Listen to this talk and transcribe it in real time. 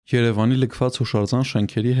Երևանի լքված հուշարձան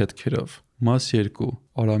շենքերի հետքերով Մաս 2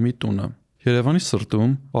 Արամի տունը Երևանի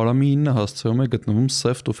սրտում Արամի 9 հասցեում է գտնվում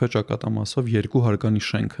սև տուֆե ճակատամասով երկու հարկանի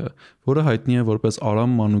շենքը, որը հայտնի է որպես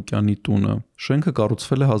Արամ Մանուկյանի տունը։ Շենքը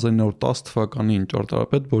կառուցվել է 1910 թվականին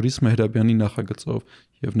ճարտարապետ Բորիս Մեհրաբյանի նախագծով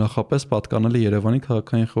և նախապես պատկանել է Երևանի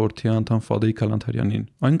քաղաքային խորհրդի անդամ Ֆադեի Քալանթարյանին։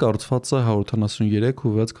 Այն կառուցված է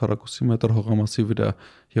 173,6 քառակուսի մետր հողամասի վրա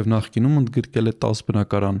և նախկինում ընդգրկել է 10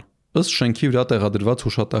 բնակարան։ Ըստ շենքի վրա տեղադրված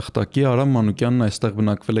հուշատախտակի Արամ Մանուկյանն այստեղ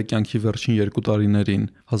բնակվել է կյանքի վերջին 2 տարիներին՝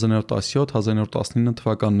 1917-1919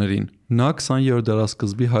 թվականներին։ Նա 20-րդ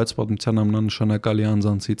դարասկզբի հայոց պատմության ամենանշանակալի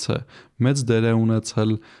անձանցից է։ Մեծ դեր է ունեցել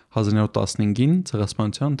 1915-ին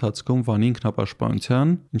ցեղասպանության ընթացքում Վանի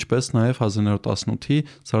ինքնապաշտպանության, ինչպես նաև 1918-ի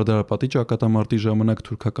Սարդարապատի ճակատամարտի ժամանակ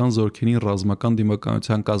թուրքական զորքերի ռազմական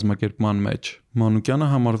դիմականության կազմակերպման մեջ։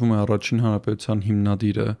 Մանուկյանը համարվում է առաջին հանրապետության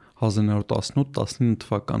հիմնադիրը։ 1918-19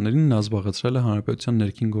 թվականներին նա զբաղեցրել է հանրապետության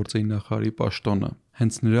ներքին գործերի նախարարի պաշտոնը։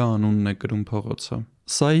 Հենց նրա անունն է կրում փողոցը։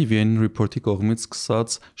 Սա VN Report-ի կողմից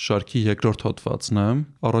սկսած շարքի երկրորդ հոդվածն է։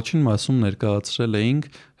 Առաջին մասում ներկայացրել էինք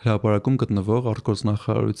հրապարակում գտնվող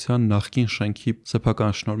արտգործնախարարության նախկին շենքի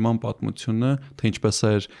սեփականաշնորհման պատմությունը, թե ինչպես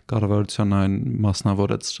էր կառավարության այն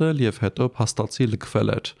մասնավորեցրել եւ հետո փաստացի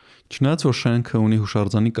լքվել էր։ Չնայած որ շենքը ունի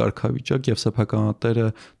հուշարձանի կարգավիճակ եւ սեփականատերը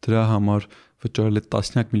դրա համար վճարել է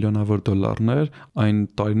տասնյակ միլիոնավոր դոլարներ, այն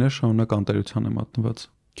տարիներ շարունակ անտերության է մատնված։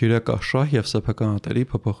 Գերակա շահ եւ սեփականատերի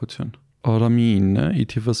փոփոխություն։ Արամի 9-ը ի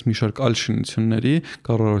թիվս մի շարք այլ շինությունների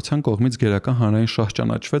կառավարության կողմից գերակա հանրային շահ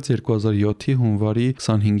ճանաչվեց 2007-ի հունվարի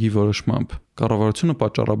 25-ի որոշմամբ։ Կառավարությունը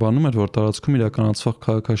պատճառաբանում էր, որ տարածքում իրականացվող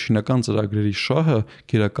քաղաքաշինական ծրագրերի շահը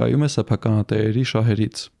գերակայում է սեփականատերերի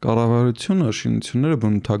շահերից։ Կառավարությունը շինությունները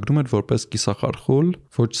բնութագրում էր որպես կիսախարխուլ,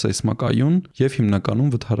 ոչ սեյսմակայուն եւ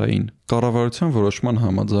հիմնականում վթարային։ Կառավարության որոշման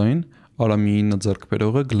համաձայն Արամի 9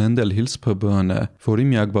 ձեռքբերողը Glendale Hills PB-ն է, որի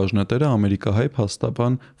միակ բաժնետերը ամերիկահայ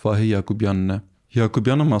փաստաբան Վահե Յակոբյանն է։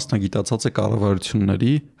 Յակոբյանը մասնագիտացած է կառավարությունների,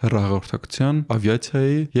 հեռահաղորդակցության,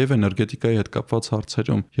 ավիացիայի եւ էներգետիկայի հետ կապված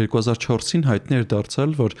հարցերում։ 2004-ին հայտնի էր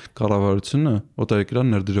դարձել, որ կառավարությունը օտարերկրյա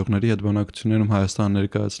ներդրողների հետ բանակցություններում Հայաստան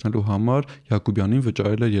ներկայացնելու համար Յակոբյանին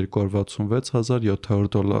վճարել է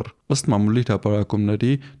 $266,700։ Ըստ մամուլի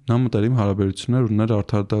հրապարակումների նա մտերիմ հարաբերություններ ուներ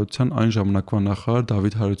արդարադատության այն ժամանակվա նախարար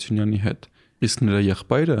Դավիթ Հարությունյանի հետ։ Իսկ նրա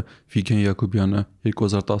եղբայրը Վիգեն Յակոբյանը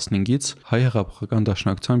 2015-ից Հայ հեղափոխական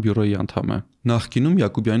դաշնակցության բյուրոյի անդամ է։ Նախկինում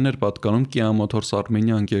Յակոբյանին էր պատկանում Kia Motors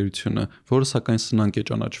Armenia ընկերությունը, որը սակայն սնանկ է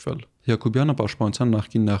ճանաչվել։ Յակոբյանը պաշտպանության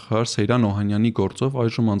նախկին նախարար Սեյրան Օհանյանի գործով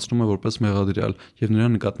այժմ անցնում է որպես մեղադրյալ եւ նրա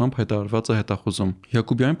նկատմամբ հայտարարված է հետախուզում։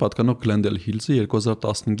 Յակոբյանին պատկանող Glendale Hills-ը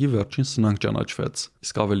 2015-ի վերջին սնանկ ճանաչվեց,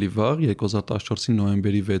 իսկ ավելի վաղ 2014-ի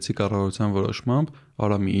նոյեմբերի 6-ի կառավարության որոշմամբ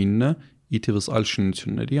Արամի 9-ը ի թիվս այլ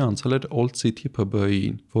շինությունների անցել էր Old City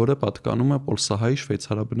PB-ին, որը պատկանում է պոլսահայ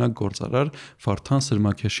շվեյցարաբնակ գործարար Վարդան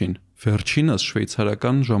Սրմաքեշին։ Վերջինս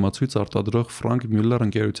շվեյցարական ժամացույց արտադրող Frank Müller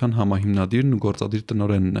ընկերության համահիմնադիրն ու գործադիր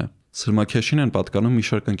տնօրենն է։ Սրմաքեշին են պատկանում մի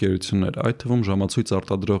շարք ընկերություններ, այդ թվում ժամացույց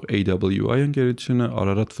արտադրող AWI ընկերությունը,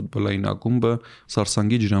 Արարատ ֆուտբոլային ակումբը,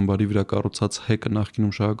 Սարսանգի ջրամբարի վրա կառուցած Հեկը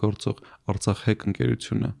նախկինում շահագործող Արցախ Հեք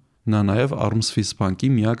ընկերությունը։ Նա նաև Armswiss բանկի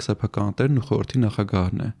միակ սեփականատերն ու խորհրդի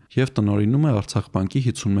նախագահն է եւ տնօրինում է Արցախ բանկի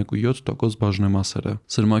 51.7% բաժնեմասերը։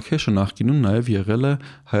 Սրմաքեշը նախկինում նաև եղել է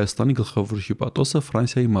Հայաստանի գլխավոր հյուպատոսը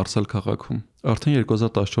Ֆրանսիայի Մարսել քաղաքում։ Արդեն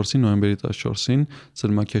 2014-ի նոյեմբերի 14-ին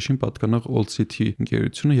Սրմաքեշին պատկանող Old City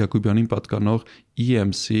ընկերությունը Յակոբյանին պատկանող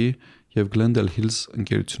EMC եւ Glendale Hills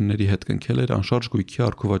ընկերությունների հետ կնքել էր անշարժ գույքի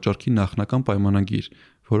առքուվաճառքի նախնական պայմանագիր,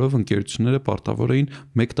 որով ընկերությունները պարտավոր էին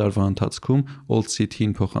 1 տարվա ընթացքում Old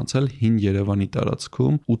City-ին փոխանցել հին Երևանի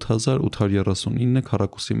տարածքում 8839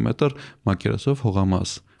 քառակուսի մետր մակերեսով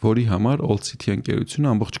հողամաս, որի համար Old City ընկերությունը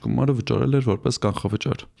ամբողջ գումարը վճարել էր որպես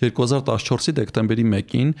կանխավճար։ 2014-ի դեկտեմբերի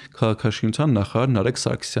 1-ին քաղաքաշինության նախարար Նարեկ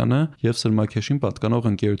Սարգսյանը եւ Սրմաքեշին պատկանող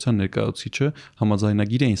ընկերության ներկայացուցիչը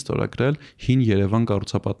համաձայնագիր էին ստորագրել հին Երևան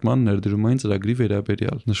կառուցապատման ներդրումային ծրագրի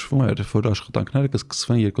վերաբերյալ։ Նշվում էր, որ աշխատանքները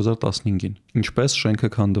կսկսվեն 2015-ին։ Ինչպես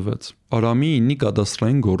շենքը քանդվեց։ Արամի 9-ի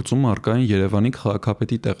կադաստրային գործում արկային Երևանի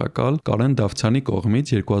քաղաքապետի տեղակալ Կարեն Դավթյանի կողմից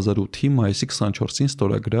 2008-ի մայիսի 24-ին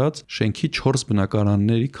ստորագրած շենքի 4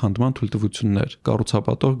 բնակարանների քանդման թույլտվություններ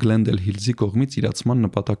կառուցապատող Glendale Hills-ի կողմից իրացման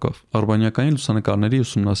նպատակով։ Արբանյակային լուսանկարների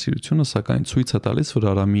ուսումնասիրությունը սակայն ցույց է տալիս, որ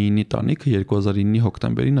Արամի 9-ի տանիքը 2009-ի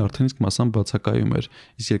հոկտեմբերին արդեն իսկ մասամբ բացակայում էր,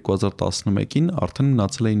 իսկ 2011-ին արդեն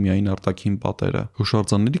մնացել էին միայն արտաքին պատերը։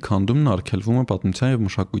 Հուշարձանների քանդումն արգելվում է պատմության եւ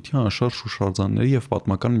մշակույթի անշարժ հուշարձանների եւ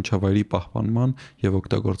պատմական միջավայրի շենքերի պահպանման եւ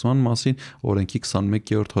օգտագործման մասին օրենքի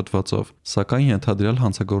 21-րդ հոդվածով, սակայն ենթադրյալ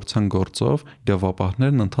հանցագործության գործով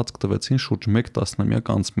իրավապահներն ընթացք տվեցին շուրջ 1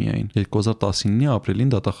 տասնամյակ անց միայն։ 2019-ի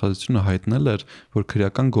ապրիլին դատախազությունը հայտնել էր, որ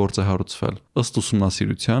քրեական գործ է հարուցվել։ Ըստ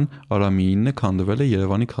ուսումնասիրության, Արամի 9-ը քանդվել է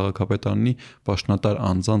Երևանի քաղաքապետարանի պաշտոնատար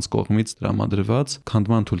անձանց կողմից տրամադրված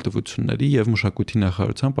քանդման թույլտվությունների եւ մշակույթի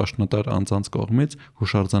նախարարության պաշտոնատար անձանց կողմից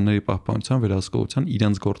հուշարձանների պահպանության վերահսկողության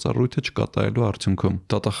իրենց գործառույթը չկատարելու արդյունքում։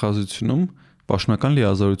 Դատախազությունում պաշտոնական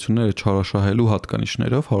լիազորությունները չարաշահելու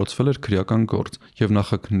հատկանիշներով հարուցվել էր քրեական գործ եւ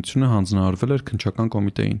նախաքննությունը հանձնարարվել էր քննչական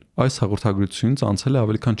կոմիտեին։ Այս հաղորդագրությունից անցել է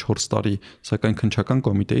ավելի քան 4 տարի, սակայն քննչական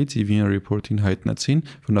կոմիտեից EVN Report-ին հայտնեցին,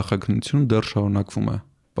 որ նախաքննությունը դեռ շարունակվում է։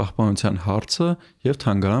 Պահպանության հարցը եւ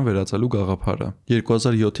թանգարան վերածելու գաղափարը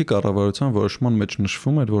 2007-ի կառավարության որոշման մեջ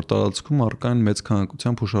նշվում էր, որ տարածքում առկա են մեծ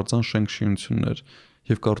քանակությամբ հուշարձան շենք-շինություններ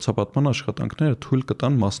եւ կառուցապատման աշխատանքները թույլ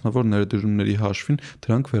կտան մասնավոր ներդրումների հաշվին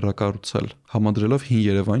դրանք վերակառուցել, համադրելով հին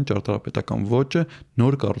Երևանի ճարտարապետական ոճը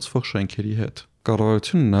նոր կառուցվող շենքերի հետ։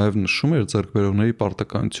 Կառավարությունը նաեւ նշում էր ձեռքբերողների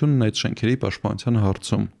պարտականությունն այդ շենքերի պաշտպանության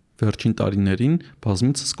հարցում։ Վերջին տարիներին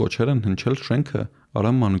բազմիցս կոչեր են հնչել շենքը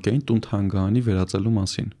Արամ Մանուկյանի տուն-թանգարանի վերածելու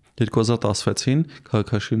մասին։ 2016-ին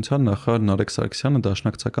քաղաքաշինության նախարար Նարեկ Սարգսյանը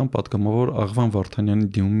դաշնակցական պատգամավոր Աղվան Վարդանյանի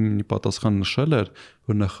դիմումի պատասխան նշել էր,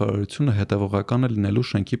 որ նախարարությունը հետևողական է լինելու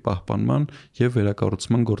շենքի պահպանման եւ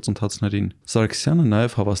վերակառուցման գործընթացներին։ Սարգսյանը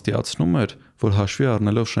նաեւ հավաստիացնում էր, որ հաշվի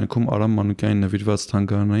առնելով շենքում Արամ Մանուկյանին նվիրված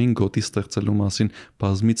թանգարանային գոտի ստեղծելու մասին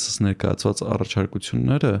բազմիցս ներկայացված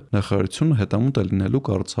առաջարկությունները, նախարարությունը հետամուտ է լինելու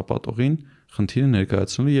կառուցապատողին խնդիրը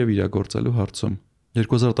ներկայացնելու եւ իրագործելու հարցում։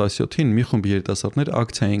 2017-ին մի խումբ երիտասարդներ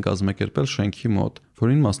ակցիա էին կազմակերպել շենքի մոտ,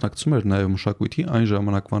 որին մասնակցում էր նաև մշակույթի այն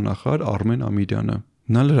ժամանակվա նախարար Արմեն Ամիրյանը։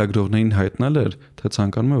 Նա լրագրողներին հայտնել էր, թե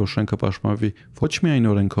ցանկանում է, որ շենքը պաշտպանվի ոչ միայն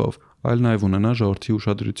օրենքով, այլ նաև ունենա ժողովրդի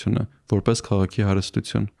ուշադրությունը, որպես քաղաքի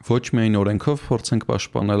հարստություն։ Ոչ միայն օրենքով փորձենք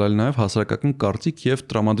պաշտպանել, այլ նաև հասարակական կարծիք եւ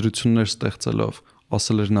տրամադրություններ ստեղծելով,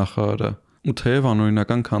 ասել էր նախարարը։ Ու թեև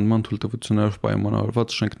անօրինական քանդման թույլտվություններով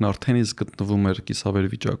պայմանավորված շենքն արդեն իսկ գտնվում էր կիսավեր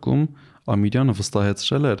վիճակում, Ամիրյանը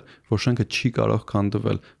վստահեցրել էր, որ շենքը չի կարող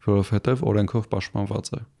քանդվել, որովհետև օրենքով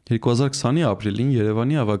պաշտպանված է։ 2020-ի ապրիլին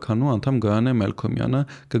Երևանի ավականու անդամ Գայանե Մելքոմյանը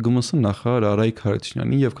ԿԳՄՍ նախարար Արայիկ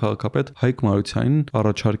Հարությունյանին եւ քաղաքապետ Հայկ Մարությանին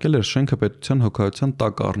առաջարկել էր շենքը պետության հոգայության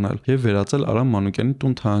տակ առնել եւ վերածել Արամ Մանուկյանի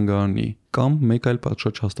տուն-թանգարանի կամ մեկ այլ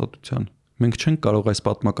պատշաճ հաստատության։ Մենք չենք կարող այս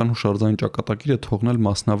պատմական հուշարձանի ճակատագիրը թողնել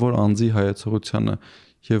մասնավոր անձի հայեցողությանը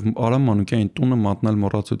եւ Արամ Մանուկյանի տունը մատնել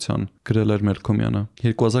մոռացության, գրել էր Մելքոմյանը։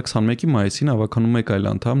 2021-ի մայիսին ավականու մեկ այլ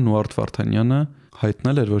անդամ Նուարդ Վարդանյանը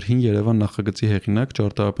հայտնել էր, որ հին Երևան նախագծի հեղինակ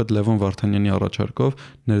ճարտարապետ Լևոն Վարդանյանի առաջարկով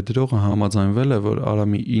ներդրողը համաձայնվել է, որ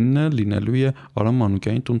Արամի 9-ը լինելու է Արամ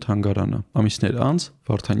Մանուկյանի տուն-թանգարանը։ Ամիսներ անց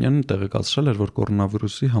Վարդանյանը տեղեկացրել էր, որ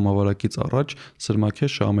կորոնավիրուսի համավարակից առաջ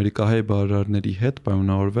սրմաքեշ ամերիկահայ բարերարների հետ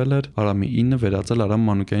պայմանավորվել էր Արամի 9-ը վերածել Արամ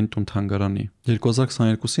Մանուկյանի տուն-թանգարանի։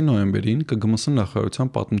 2022-ի նոյեմբերին ԿԳՄՍ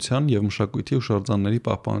նախարարության պատմության եւ մշակույթի հուշարձանների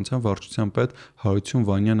պահպանության վարչության պետ Հարություն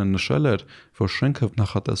Վանյանը նշել էր, որ շենքը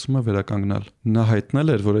նախատեսում է վերականգնել։ Նա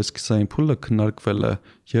հայտնել էր, որ էսքիզային փուլը քննարկվել է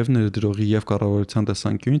եւ ներդրողի եւ կառավարության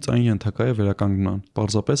տեսանկյունից այն ենթակա է վերականգնման։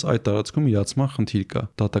 Պարզապես այդ տարածքում իրացման խնդիր կա,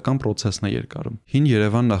 դատական process-ն է երկարում։ Հին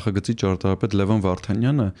Երևան նախագծի ճարտարապետ Լևոն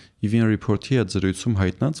Վարդանյանը EVN Report-ի հետ զրույցում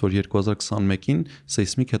հայտնած, որ 2021-ին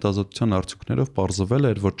սեյսմիկ հետազոտության արդյունքներով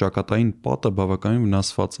պարզվել էր, որ ճակատային պատը բավականին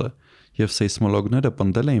վնասված է, եւ սեյսմոլոգները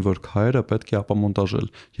պնդել էին, որ քարերը պետք է ապամոնտաժել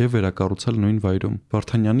եւ վերակառուցել նույն վայրում։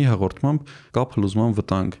 Վարդանյանի հաղորդմամբ կա փլուզման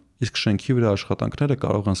վտանգ, իսկ շենքի վրա աշխատանքները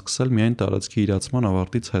կարող են սկսել միայն տարածքի իրացման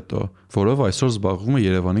ավարտից հետո, որով այսօր զբաղվում է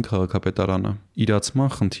Երևանի քաղաքապետարանը։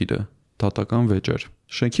 Իրացման խնդիրը դատական վեճեր։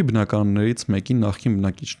 Շենքի բնակարաններից մեկի նախկին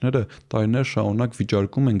բնակիչները տարիներ շարունակ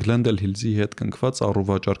վիճարկում են Գլենդել Հիլզի հետ կնքված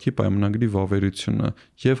առուվաճառքի պայմանագրի վավերությունը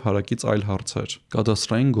եւ հարակից այլ հարցեր։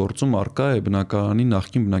 Կադաստրային գործում արկա է բնակարանի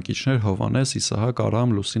նախկին բնակիչներ Հովանես, Իսահակ,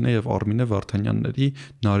 Արամ, Լուսինե եւ Արմինե Վարդանյանների,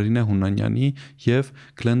 Նարինե Հունանյանի եւ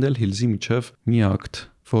Գլենդել Հիլզի միջև մի ակտ,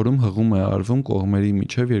 որում հղում է արվում կողմերի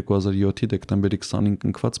միջև 2007-ի դեկտեմբերի 20-ին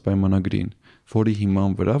կնքված պայմանագրին, որի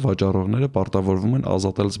հիման վրա վաճառողները պարտավորվում են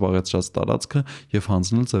ազատել զբաղեցրած տարածքը եւ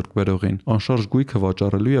հանձնել ձեռքբերողին։ Անշարժ գույքը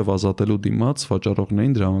վաճառելու եւ ազատելու դիմաց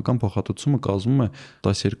վաճառողներին դրամական փոխհատուցումը կազմում է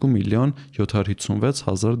 12 միլիոն 756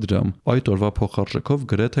 հազար դրամ, այդ օրվա փոխարժեքով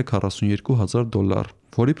գրեթե $42,000,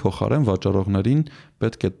 որի փոխարեն վաճառողներին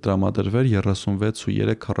պետք է տրամադրվեր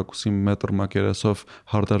 36.3 քառակուսի մետր մակերեսով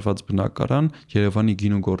հարդարված բնակարան Երևանի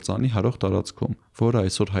գինու գործանի հարող տարածքում, որը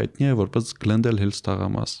այսօր հայտնի է որպես Glendale Hills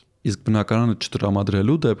թաղամաս։ Իսկ բնակարանը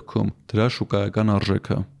չտրամադրելու դեպքում դրա շուկայական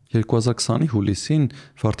արժեքը 2020-ի հուլիսին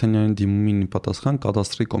Վարդանյանի դիմումին պատասխան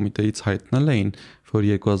կադաստրի կոմիտեից հայտնել էին, որ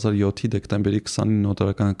 2007-ի դեկտեմբերի 29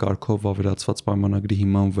 նոտարական կարգով վավերացված պայմանագրի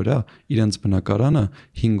հիման վրա իրենց բնակարանը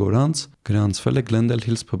 5 օր անց գրանցվել է Glendale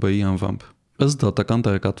Hills ՓԲ-ի անվամբ։ Ըստ դատական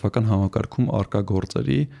տեղեկատվական համակարգում արկա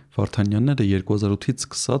գործերի Վարդանյանները 2008-ից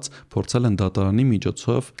սկսած փորձել են դատարանի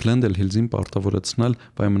միջոցով Glendale Hills-ին պարտավորեցնել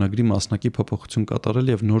պայմանագրի մասնակի փոփոխություն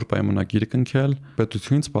կատարել եւ նոր պայմանագիր կնքել,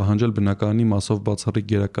 պետությունից պահանջել բնակարանի մասով բացառիկ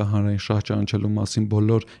գերակա հանրային շահ ճանաչելու մասին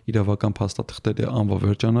բոլոր իրավական փաստաթղթերը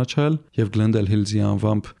անվավեր ճանաչել եւ Glendale Hills-ի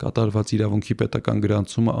անվամբ կատարված իրավունքի պետական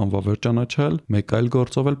գրանցումը անվավեր ճանաչել, մեկ այլ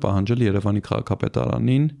գործով էլ պահանջել Երևանի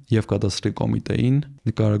քաղաքապետարանին եւ կադաստրի կոմիտեին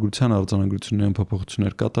նկարագրության արձանագրություններն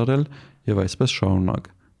փոփոխություններ կատարել եւ այսպես շարունակ։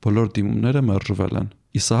 Բոլոր դիմումները մերժվել են։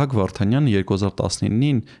 Իսահակ Վարդանյանը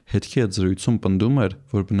 2019-ին հետքի հետ զրույցում պնդում էր,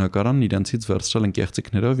 որ բնակարանն իրենցից վերցրել են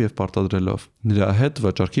կեղծիքներով եւ պարտադրելով։ Նրա հետ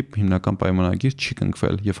վաճառքի հիմնական պայմանագիր չի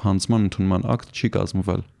կնքվել եւ հանձնման ընդունման ակտ չի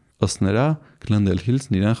կազմվել։ Ըստ նրա, Glendale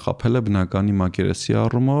Hills-ն իրեն խաբել է բնականի մակերեսի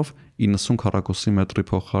առումով 90 քառակուսի մետրի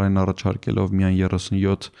փոխարեն առաջարկելով միայն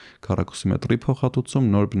 37 քառակուսի մետրի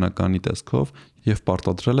փոխհատուցում նոր բնականի տեսքով եւ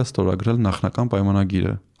պարտադրել է ստորագրել նախնական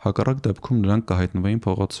պայմանագիրը։ Հակառակ դեպքում նրանք կհայտնվեին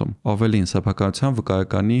փողոցում։ Ավելին, սեփականության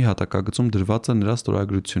վկայականի հատակագծում դրված է նրա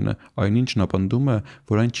ստորագրությունը, այնինչ նա պնդում է,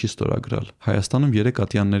 որ այն չի ստորագրել։ Հայաստանում 3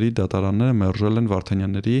 ատյանների դատարանները մերժել են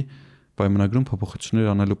Վարդանյանների պայմանագրում փոփոխություններ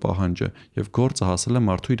անելու պահանջը եւ գործը հասել է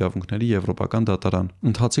Մարդու իրավունքների եվրոպական դատարան։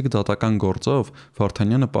 Ընթացիկ դատական գործով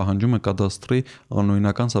Վարդանյանը պահանջում է կադաստրի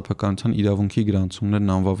անօրինական սեփականության իրավունքի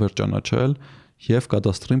գրանցումներն անվավեր ճանաչել եւ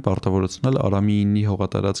կադաստրին պարտավորեցնել Արամի 9-ի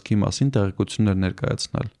հողատարածքի մասին տեղեկություններ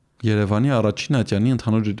ներկայացնել։ Երևանի առաջին ատյանի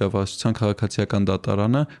ընդհանուր իրավասության քաղաքացիական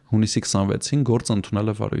դատարանը հունիսի 26-ին գործը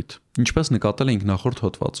ընդունել է վարույթ։ Ինչպես նկատել էինք նախորդ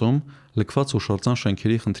հոդվածում, լքված հուշարձան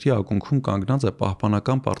շենքերի խնդրի ակունքում կանգնած է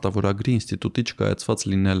պահպանական պարտավորագրի ինստիտուտի չկայացված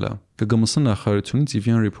լինելը։ ԿԳՄՍ նախարարությունից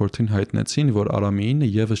EVN Report-ին հայտնեցին, որ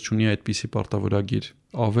Արամիինը եւս չունի այդպիսի պարտավորագիր։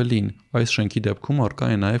 Ավելին, այս շենքի դեպքում արկա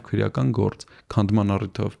է նաեւ քրեական գործ, քանդման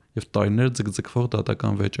առիթով եւ տարիներ ձգձգվող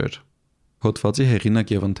դատական վեճեր։ Հոդվածի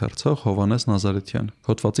հեղինակ եւ ընթերցող Հովհաննես Նազարեթյան։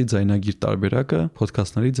 Հոդվածի ձայնագիր տարբերակը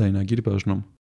Փոդքասթների ձայնագիր բաժնում։